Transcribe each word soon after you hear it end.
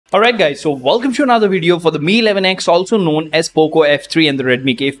Alright guys, so welcome to another video for the Mi 11X, also known as Poco F3 and the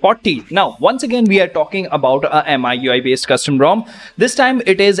Redmi K40. Now, once again, we are talking about a MIUI based custom ROM. This time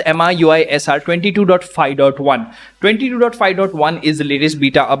it is MIUI SR 22.5.1. 22.5.1 is the latest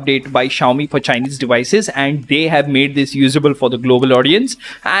beta update by Xiaomi for Chinese devices, and they have made this usable for the global audience.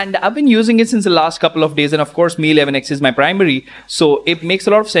 And I've been using it since the last couple of days, and of course Mi 11X is my primary, so it makes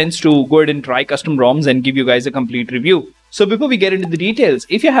a lot of sense to go ahead and try custom ROMs and give you guys a complete review. So before we get into the details,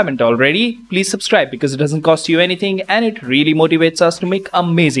 if you haven't already, please subscribe because it doesn't cost you anything and it really motivates us to make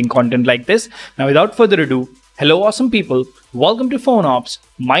amazing content like this. Now without further ado, hello awesome people, welcome to PhoneOps.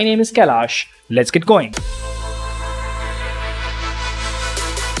 My name is Kailash. Let's get going.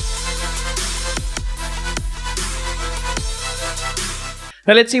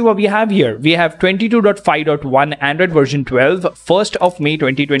 Now let's see what we have here. We have 22.5.1 Android version 12, 1st of May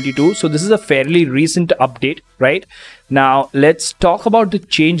 2022. So this is a fairly recent update, right? Now let's talk about the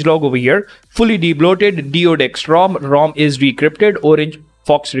changelog over here. Fully debloated, DODEX ROM is decrypted, Orange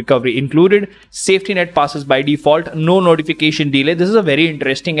Fox recovery included, safety net passes by default, no notification delay. This is a very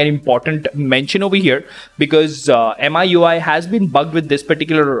interesting and important mention over here because MIUI has been bugged with this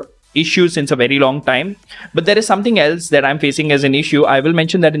particular issue since a very long time, but there is something else that I'm facing as an issue. I will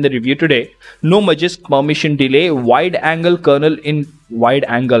mention that in the review today. No Magisk permission delay, wide angle kernel in wide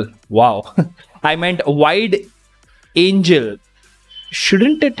angle. Wow, I meant wide angel.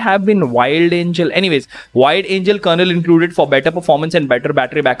 Shouldn't it have been wild angel? Anyways, wide angel kernel included for better performance and better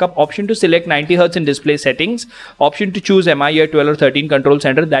battery backup. Option to select 90 Hz in display settings. Option to choose MIUI 12 or 13 control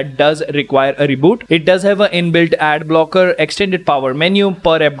center. That does require a reboot. It does have an inbuilt ad blocker, extended power menu,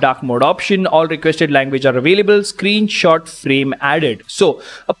 per app dark mode option. All requested language are available. Screenshot frame added. So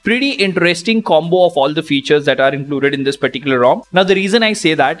a pretty interesting combo of all the features that are included in this particular ROM. Now the reason I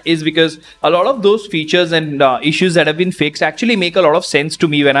say that is because a lot of those features and issues that have been fixed actually make a lot of sense to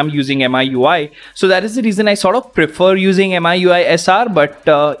me when I'm using MIUI. So that is the reason I sort of prefer using MIUI SR.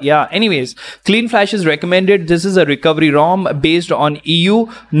 But yeah, anyways, clean flash is recommended. This is a recovery ROM based on EU,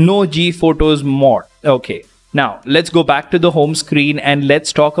 no G photos mod. Okay, now let's go back to the home screen and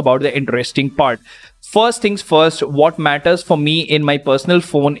let's talk about the interesting part. First things first, what matters for me in my personal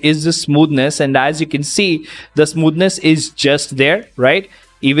phone is the smoothness, and as you can see, the smoothness is just there, right?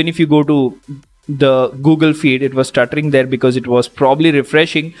 Even if you go to the Google feed, it was stuttering there because it was probably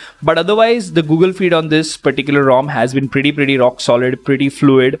refreshing, but otherwise the Google feed on this particular ROM has been pretty rock solid, pretty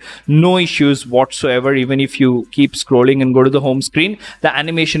fluid, no issues whatsoever. Even if you keep scrolling and go to the home screen, the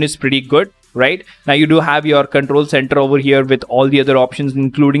animation is pretty good. Right now you do have your control center over here with all the other options,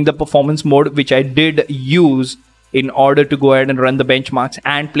 including the performance mode, which I did use in order to go ahead and run the benchmarks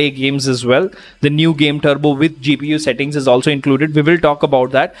and play games as well. The new game turbo with GPU settings is also included. We will talk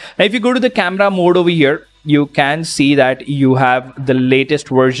about that. Now if you go to the camera mode over here, you can see that you have the latest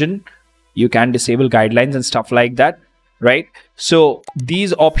version. You can disable guidelines and stuff like that, right? So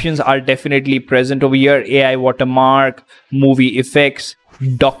these options are definitely present over here. AI watermark, movie effects,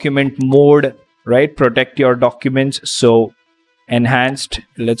 document mode, right? Protect your documents. So enhanced,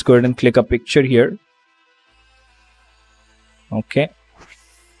 let's go ahead and click a picture here. Okay,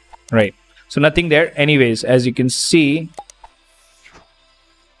 right, so nothing there. Anyways, as you can see,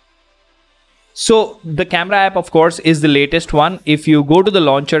 so the camera app of course is the latest one. If you go to the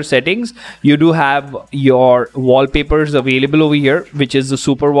launcher settings, you do have your wallpapers available over here, which is the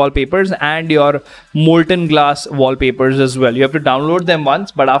super wallpapers, and your molten glass wallpapers as well. You have to download them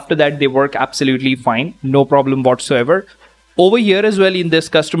once, but after that they work absolutely fine, no problem whatsoever. Over here as well in this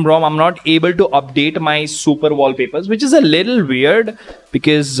custom ROM, I'm not able to update my super wallpapers, which is a little weird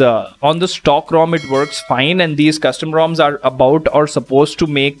because on the stock ROM it works fine, and these custom ROMs are about or supposed to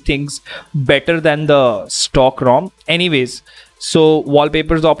make things better than the stock ROM. Anyways, so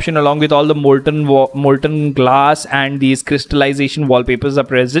wallpapers option along with all the molten glass and these crystallization wallpapers are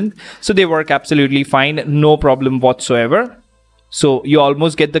present, so they work absolutely fine, no problem whatsoever. So you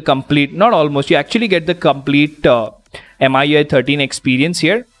almost get the complete, not almost, you actually get the complete MIUI 13 experience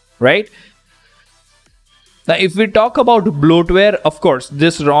here, right? Now if we talk about bloatware, of course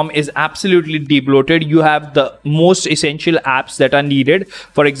this ROM is absolutely debloated. You have the most essential apps that are needed.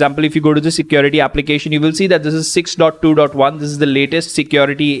 For example, if you go to the security application, you will see that this is 6.2.1. this is the latest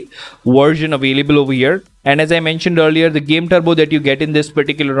security version available over here. And as I mentioned earlier, the game turbo that you get in this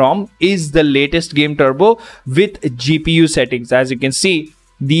particular ROM is the latest game turbo with GPU settings. As you can see,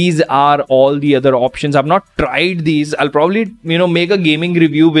 these are all the other options. I've not tried these. I'll probably, make a gaming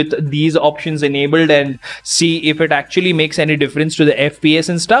review with these options enabled and see if it actually makes any difference to the FPS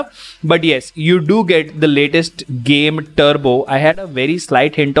and stuff. But yes, you do get the latest game turbo. I had a very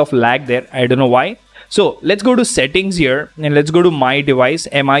slight hint of lag there. I don't know why. So let's go to settings here and let's go to my device.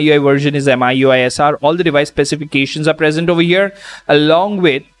 MIUI version is MIUI SR. All the device specifications are present over here along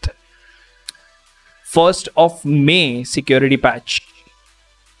with 1st of May security patch.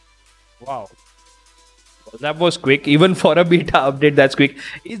 Wow. That was quick. Even for a beta update, that's quick.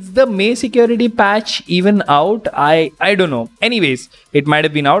 Is the May security patch even out? I don't know. Anyways, it might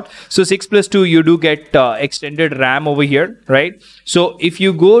have been out. So 6+2, you do get extended RAM over here, right? So if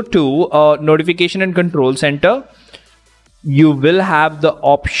you go to notification and control center, you will have the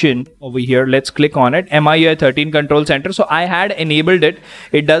option over here. Let's click on it. MIUI 13 control center. So I had enabled it.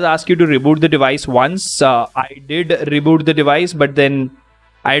 It does ask you to reboot the device once. I did reboot the device, but then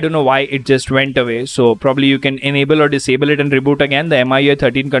I don't know why it just went away. So probably you can enable or disable it and reboot again. The MIUI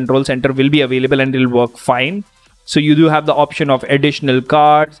 13 control center will be available and it will work fine. So you do have the option of additional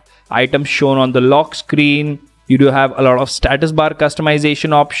cards, items shown on the lock screen. You do have a lot of status bar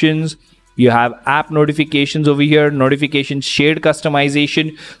customization options. You have app notifications over here, notifications shared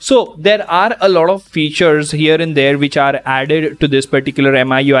customization. So there are a lot of features here and there which are added to this particular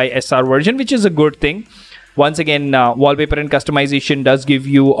MIUI SR version, which is a good thing. Once again, wallpaper and customization does give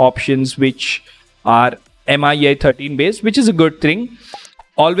you options which are MIUI 13 based, which is a good thing.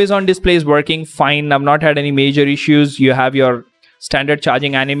 Always on display is working fine. I've not had any major issues. You have your standard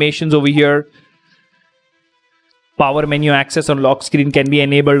charging animations over here. Power menu access on lock screen can be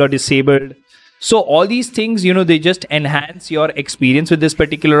enabled or disabled. So all these things, you know, they just enhance your experience with this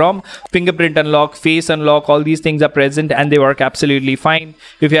particular ROM. Fingerprint unlock, face unlock, all these things are present and they work absolutely fine.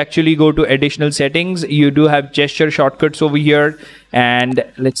 If you actually go to additional settings, you do have gesture shortcuts over here. And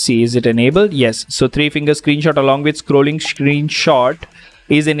let's see, is it enabled? Yes. So 3-finger screenshot along with scrolling screenshot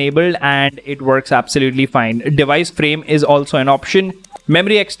is enabled and it works absolutely fine. Device frame is also an option.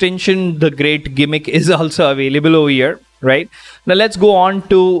 Memory extension, the great gimmick, is also available over here. Right now, let's go on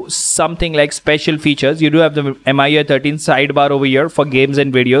to something like special features. You do have the MIUI 13 sidebar over here for games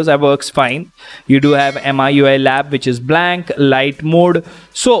and videos. That works fine. You do have MIUI Lab, which is blank, light mode.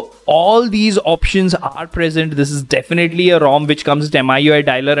 So all these options are present. This is definitely a ROM which comes with MIUI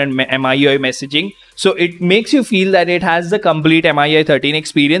dialer and MIUI messaging. So it makes you feel that it has the complete MIUI 13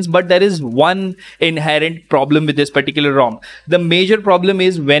 experience, but there is one inherent problem with this particular ROM. The major problem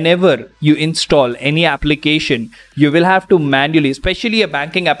is whenever you install any application, you will have to manually, especially a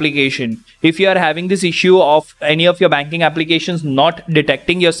banking application, if you are having this issue of any of your banking applications not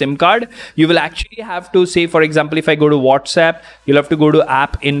detecting your SIM card, you will actually have to say, for example, if I go to WhatsApp, you'll have to go to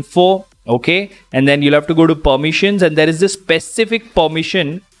app info, okay, and then you'll have to go to permissions, and there is this specific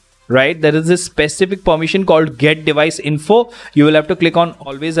permission. Right, there is this specific permission called get device info. You will have to click on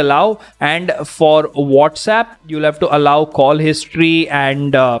always allow, and for WhatsApp you'll have to allow call history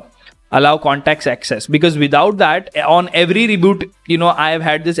and allow contacts access, because without that, on every reboot, you know, I have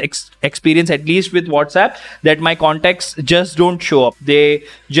had this experience, at least with WhatsApp, that my contacts just don't show up. They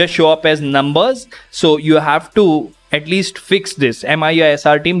just show up as numbers. So you have to at least fix this. MIUI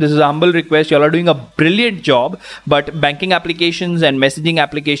SR team, this is a humble request. You all are doing a brilliant job, but banking applications and messaging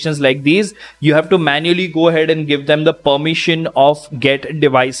applications like these, you have to manually go ahead and give them the permission of get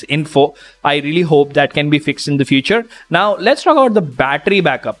device info. I really hope that can be fixed in the future. Now let's talk about the battery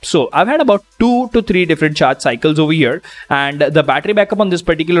backup. So I've had about 2 to 3 different charge cycles over here, and the battery backup on this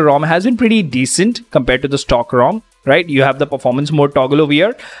particular ROM has been pretty decent compared to the stock ROM. Right, you have the performance mode toggle over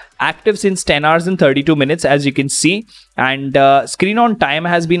here, active since 10 hours and 32 minutes, as you can see, and screen on time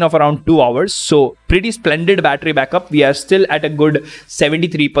has been of around 2 hours. So pretty splendid battery backup. We are still at a good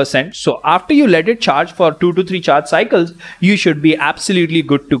 73%. So after you let it charge for 2 to 3 charge cycles, you should be absolutely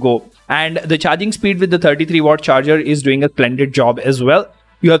good to go. And the charging speed with the 33-watt charger is doing a splendid job as well.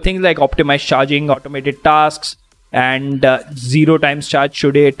 You have things like optimized charging, automated tasks, and 0 times charge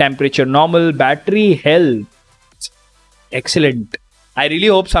today, temperature normal, battery health. Excellent. I really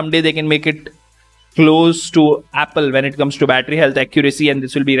hope someday they can make it close to Apple when it comes to battery health accuracy, and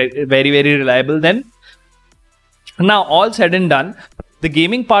this will be very, very reliable then. Now, all said and done, the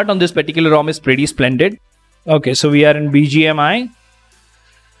gaming part on this particular ROM is pretty splendid. Okay, so we are in BGMI.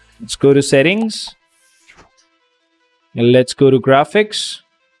 Let's go to settings. Let's go to graphics.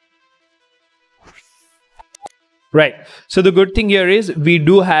 Right. So the good thing here is we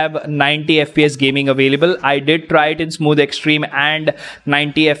do have 90 FPS gaming available. I did try it in Smooth Extreme and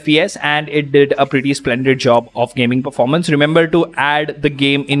 90 FPS, and it did a pretty splendid job of gaming performance. Remember to add the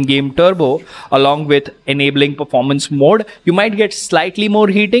game in-game turbo along with enabling performance mode. You might get slightly more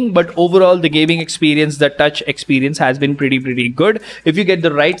heating, but overall the gaming experience, the touch experience has been pretty good. If you get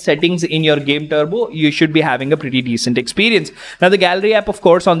the right settings in your game turbo, you should be having a pretty decent experience. Now the gallery app, of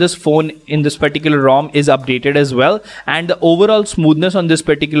course, on this phone in this particular ROM is updated as well. well. And the overall smoothness on this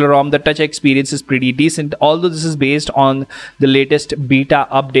particular ROM, the touch experience is pretty decent, although this is based on the latest beta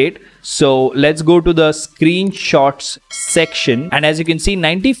update. So let's go to the screenshots section, and as you can see,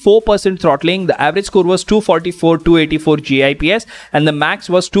 94% throttling. The average score was 244, 284 GIPS, and the max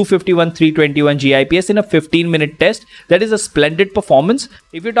was 251, 321 GIPS in a 15-minute test. That is a splendid performance.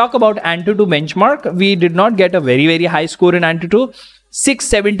 If you talk about Antutu benchmark, we did not get a very high score in Antutu.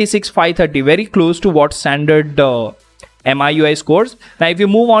 676, 530, very close to what standard MIUI scores. Now, if you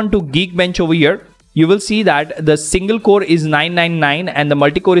move on to Geekbench over here, you will see that the single core is 999 and the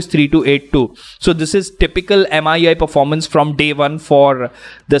multi-core is 3282. So this is typical MIUI performance from day one for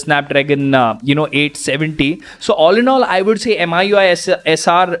the Snapdragon 870. So all in all, I would say MIUI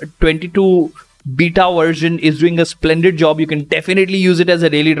SR 22 beta version is doing a splendid job. You can definitely use it as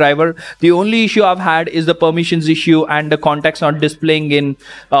a daily driver. The only issue I've had is the permissions issue and the contacts not displaying in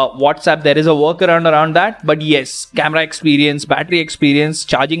WhatsApp. There is a workaround around that, but yes, camera experience, battery experience,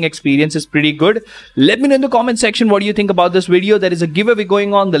 charging experience is pretty good. Let me know in the comment section what do you think about this video. There is a giveaway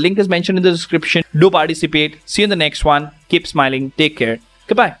going on. The link is mentioned in the description. Do participate. See you in the next one. Keep smiling. Take care.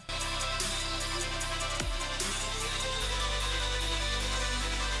 Goodbye.